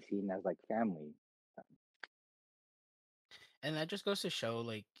be seen as like family. And that just goes to show,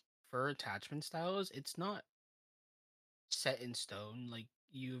 like, for attachment styles, it's not set in stone. Like,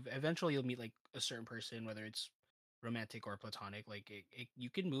 you'll meet like a certain person, whether it's romantic or platonic. Like,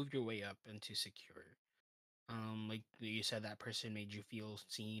 you can move your way up into secure. Like you said, that person made you feel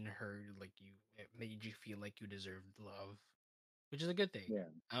seen, heard. Like it made you feel like you deserved love, which is a good thing.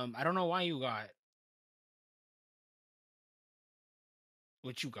 Yeah. I don't know why you got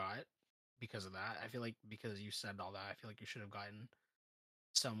what you got because of that. I feel like because you said all that, I feel like you should have gotten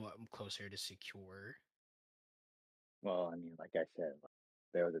somewhat closer to secure. Well, I mean, like I said, like,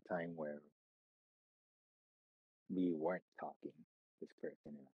 there was a time where we weren't talking. This person,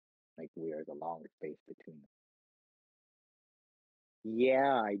 and like we was a long space between us.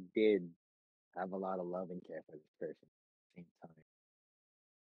 Yeah, I did have a lot of love and care for this person. At the same time,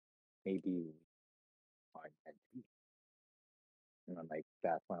 maybe we aren't meant to be. And I'm like,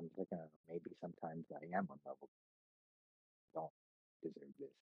 that's why I'm looking at maybe sometimes I am unlovable. Don't deserve this,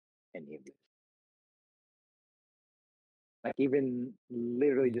 any of this. Like even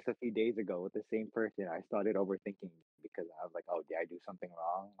literally Mm. just a few days ago with the same person, I started overthinking because I was like, oh, did I do something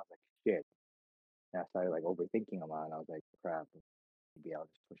wrong? I was like, shit. And I started like overthinking a lot. And I was like, crap, maybe I'll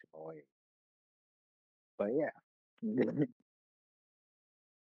just push him away. But yeah,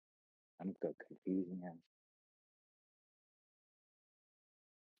 I'm good. Confusing as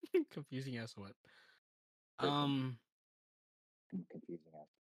Confusing as what? person. Um. I'm confusing as.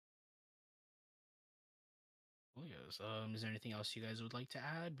 Oh yes. Is there anything else you guys would like to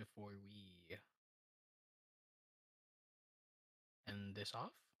add before we end this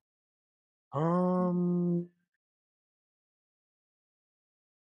off? Um,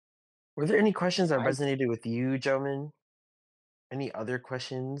 were there any questions that I resonated with you, gentlemen? Any other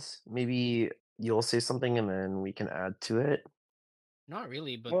questions? Maybe you'll say something and then we can add to it. Not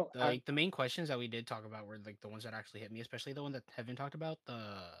really, but Well, like the main questions that we did talk about were like the ones that actually hit me, especially the one that Heaven talked about.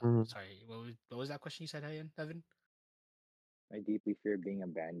 Mhm. Sorry, what was that question you said, Heaven? I deeply fear being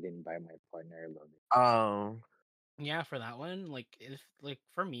abandoned by my partner. I love it. Um, Yeah, for that one, like if like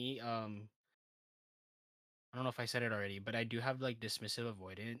for me, I don't know if I said it already, but I do have like dismissive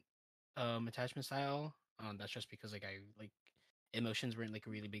avoidant attachment style. That's just because like I like emotions weren't like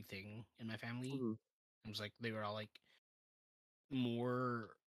a really big thing in my family. mhm, It was like they were all like more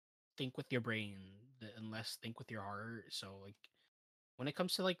think with your brain and less think with your heart. So like when it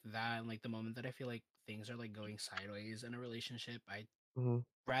comes to like that and like the moment that I feel like things are like going sideways in a relationship, I mhm,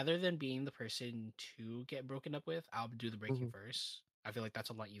 rather than being the person to get broken up with, I'll do the breaking mhm, first. I feel like that's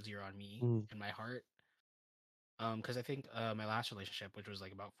a lot easier on me mhm, and my heart. Because I think my last relationship, which was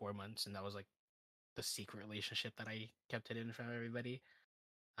like about 4 months, and that was like the secret relationship that I kept hidden in front of everybody.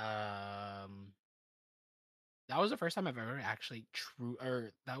 Um, that was the first time I've ever actually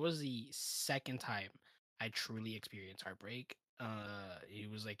or that was the second time I truly experienced heartbreak. It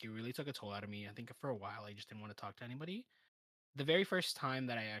was like it really took a toll out of me. I think for a while I just didn't want to talk to anybody. The very first time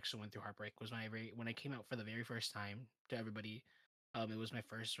that I actually went through heartbreak was when I came out for the very first time to everybody. It was my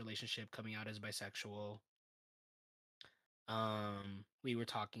first relationship coming out as bisexual. We were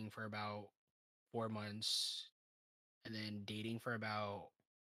talking for about 4 months and then dating for about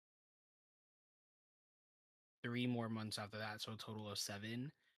 3 more months after that, so a total of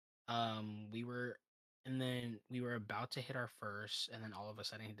 7. We were and then we were about to hit our first, and then all of a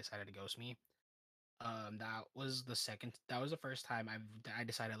sudden he decided to ghost me. That was the first time I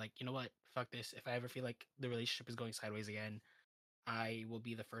decided like, you know what, fuck this. If I ever feel like the relationship is going sideways again, I will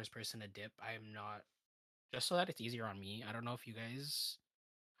be the first person to dip. I am not just so that it's easier on me. I don't know if you guys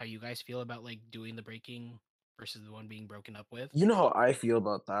how you guys feel about like doing the breaking versus the one being broken up with. You know how I feel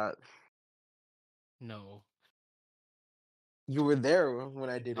about that. No. You were there when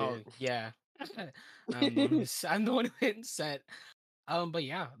I did Oh it. yeah. I'm the one who hit set. But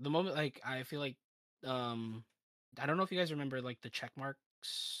yeah, the moment like I feel like um I don't know if you guys remember like the check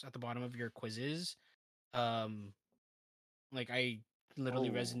marks at the bottom of your quizzes. Um like I literally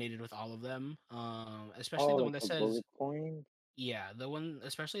Oh, resonated with all of them. Especially oh, the like one that the says bullet point. yeah, the one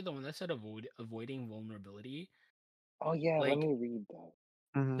especially the one that said avoiding vulnerability. Oh yeah, let Like me read that.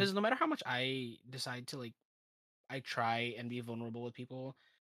 Mhm. because no matter how much I decide to like I try and be vulnerable with people,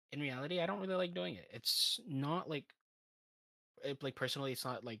 in reality I don't really like doing it. It's not like personally it's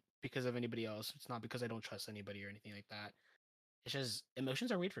not like because of anybody else. It's not because I don't trust anybody or anything like that. It's just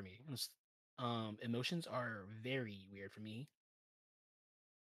emotions are weird for me. Emotions are very weird for me.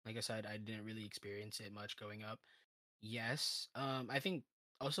 Like I said, I didn't really experience it much growing up. Yes, I think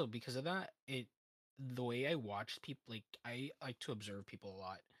also because of that, it the way I watch people, like I like to observe people a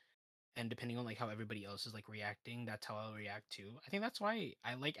lot, and depending on like how everybody else is like reacting, that's how I'll react too. I think that's why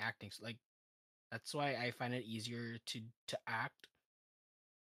I like acting. Like that's why I find it easier to act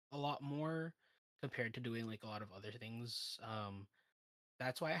a lot more compared to doing like a lot of other things.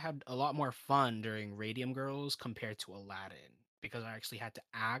 That's why I had a lot more fun during Radium Girls compared to Aladdin because I actually had to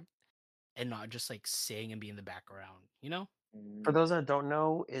act and not just like sing and be in the background, you know? For Mm, those that don't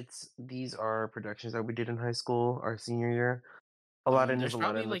know, these are productions that we did in high school, our senior year. Aladdin is There's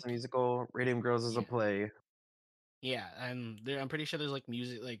probably Aladdin, that's a like musical. Radium Girls is a yeah, play. yeah, and I'm pretty sure there's like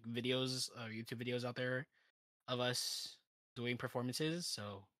music, like videos, YouTube videos out there of us doing performances.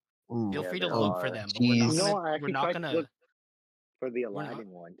 So feel Ooh, yeah, free to there oh, look for are. them, but You jeez. know, I we're actually not tried to look gonna, for the we're not. Aladdin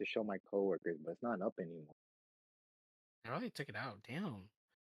one to show my coworkers, but it's not up anymore. I probably took it out. Damn.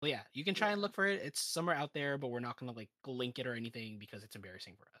 Well, yeah, you can try and Yeah, look for it. It's somewhere out there, but we're not gonna like link it or anything because it's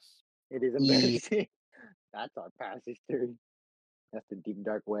embarrassing for us. it is Yeah. embarrassing. That's our past history. That's the deep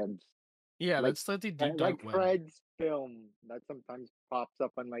dark webs. Yeah, Like that's the deep like dark web. Fred's film that sometimes pops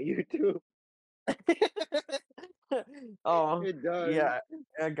up on my YouTube. Oh, It does. yeah.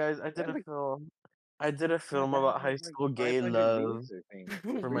 Yeah, guys, It has like I did a oh my film god, about it has high like school gay 500 love views, I think.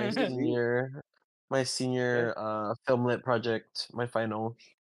 Or for 300 views. my Yes, senior film lit project, my final.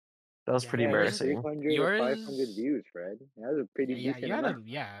 That was Yeah, pretty yeah, it has yours, 300 or 500 yours. views, Fred. It has a pretty Yeah, decent you had amount. a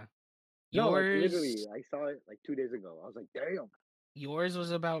yeah. No, like Yours literally, I saw it like 2 days ago. I was like, damn. yours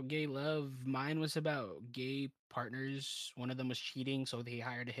was about gay love. Mine was about gay partners. One of them was cheating, so they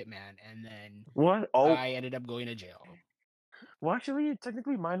hired a hitman, and then What? Oh, I ended up going to jail. well, actually,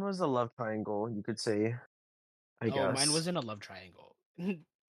 technically, mine was a love triangle, you could say, I Oh, mine guess. wasn't a love triangle.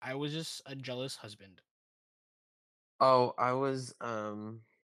 I was just a jealous husband. Oh, I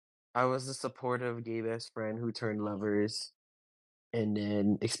was a supportive gay best friend who turned lovers and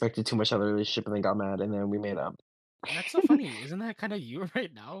then expected too much out of the relationship and then got mad and then we made up. That's so funny. Isn't that kind of you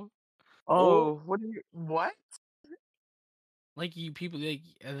right now? Oh, what? Like you people like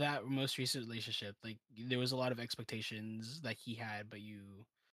that most recent relationship, like there was a lot of expectations that he had, but you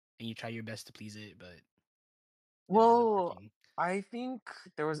try your best to please it, but it didn't end up Well, working. I think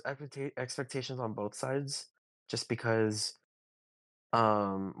there was expectations on both sides, just because,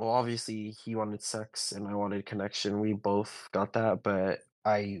 well, obviously he wanted sex and I wanted connection. We both got that, but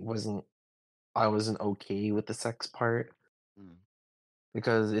I wasn't okay with the sex part Mm.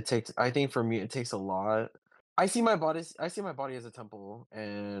 because I think for me it takes a lot. I see my body as a temple,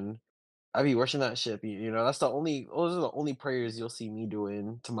 and I be worshiping that shit. Those are the only prayers you'll see me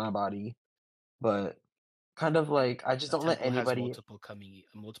doing to my body. But kind of like I just The don't let temple has anybody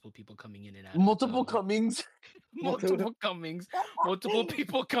multiple people coming in and out of it multiple though. comings, Multiple comings, multiple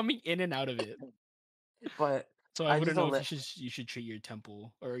people coming in and out of it. but So I I just wouldn't know don't if let you should treat your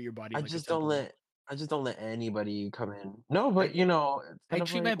temple or your body I like a just don't temple. let I just don't let anybody come in. No, I but it's I kind of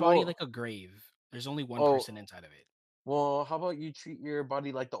treat my like, body like a grave. There's only one person oh, inside of it. well, how about you treat your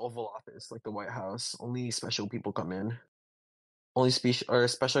body like the Oval Office, like the White House? Only special people come in. Only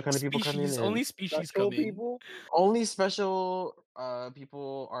special kind of people come in, Species, and only species Special come in. people. only special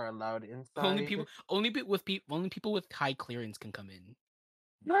people are allowed Only inside. people, only people with high clearance can come in.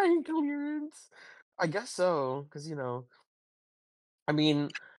 Nine clearance. I guess so, because I mean,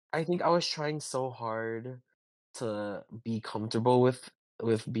 I think I was trying so hard to be comfortable with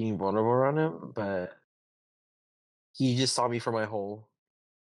being vulnerable around him, but he just saw me for my hole.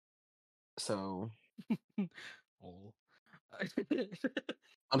 So, Oh. Yeah, I think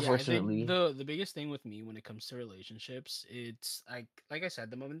unfortunately, the biggest thing with me when it comes to relationships, it's like I said,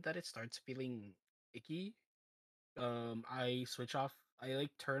 the moment that it starts feeling icky, I switch off. I like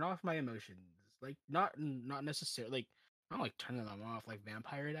turn off my emotions. Like not necessarily like not like turning them off like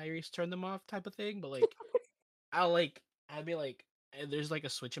Vampire Diaries turn them off type of thing, but like I'd be like there's like a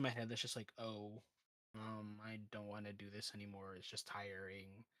switch in my head that's just like, oh, I don't want to do this anymore. It's just tiring.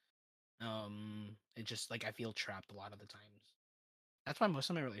 It just like I feel trapped a lot of the times. That's why most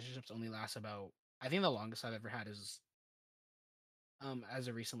of my relationships only last about. I think the longest I've ever had is as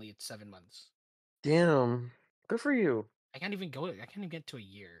of recently it's 7 months. damn, good for you. I can't even go. I can't even get to a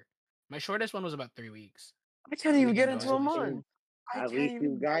year. My shortest one was about 3 weeks. I can't But even again, get that into was a a At relationship. month. least, I at can't least you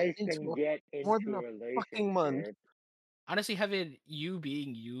even get guys can into get more than into a a fucking month. relationship. Honestly, having you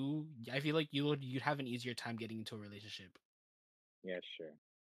being you, I feel like you'd have an easier time getting into a relationship. Yeah, sure.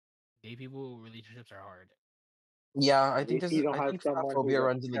 Gay people relationships are hard. Yeah, At least you don't I have think someone who's phobia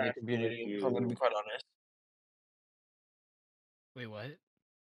runs in the gay obsessed with community, if I'm gonna be you. quite honest. Wait, what?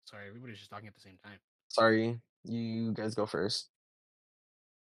 Sorry, everybody's just talking at the same time. Sorry, you guys go first.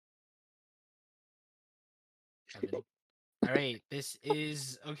 Evan. All right, this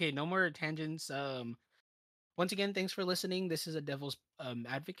is okay. No more tangents. Once again, thanks for listening. This is a Devil's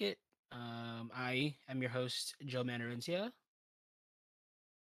Advocate. I am your host, Joe Manarencia.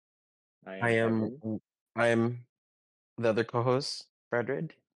 I I am am Heaven. I am the other co-host,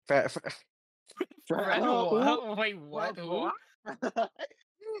 Fredred. Fred, Who? what? Wait, what? Who? What?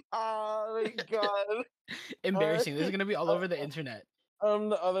 Oh my god. Uh, Embarrassing. This is gonna be all over the internet. I'm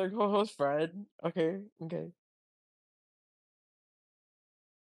the other co-host, Fred. Okay, okay.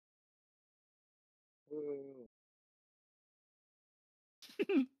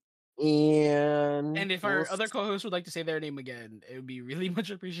 And And if we'll our other co-hosts would like to say their name again, it would be really much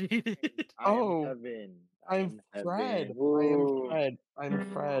appreciated. I am oh, Heaven. I I'm am Fred. Heaven. Woo. I'm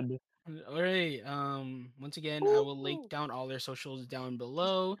Fred. All right. Once again, I will link Woo. down all their socials down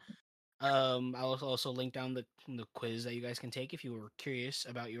below. I'll also link down the quiz that you guys can take if you were curious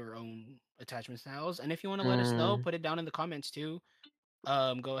about your own attachment styles, and if you want to let us know, Mm, put it down in the comments too.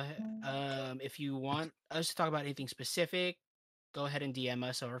 Go ahead. If you want us to talk about anything specific, go ahead and DM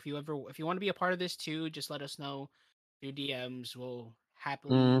us. Or if you want to be a part of this too, just let us know through DMs. We'll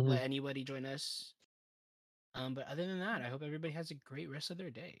happily mhm. let anybody join us. But other than that, I hope everybody has a great rest of their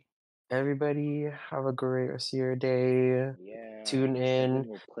day. Everybody have a great rest of your day. Yeah. Tune in Heaven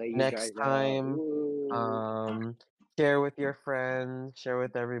will play you next guys out. time. Woo. Share with your friends, share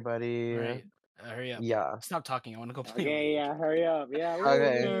with everybody. All right, hurry up. Yeah. Stop talking. I want to go play Okay, League. yeah, hurry up. Yeah, woo,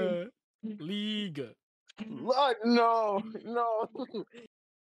 Okay. leave. League. No, no.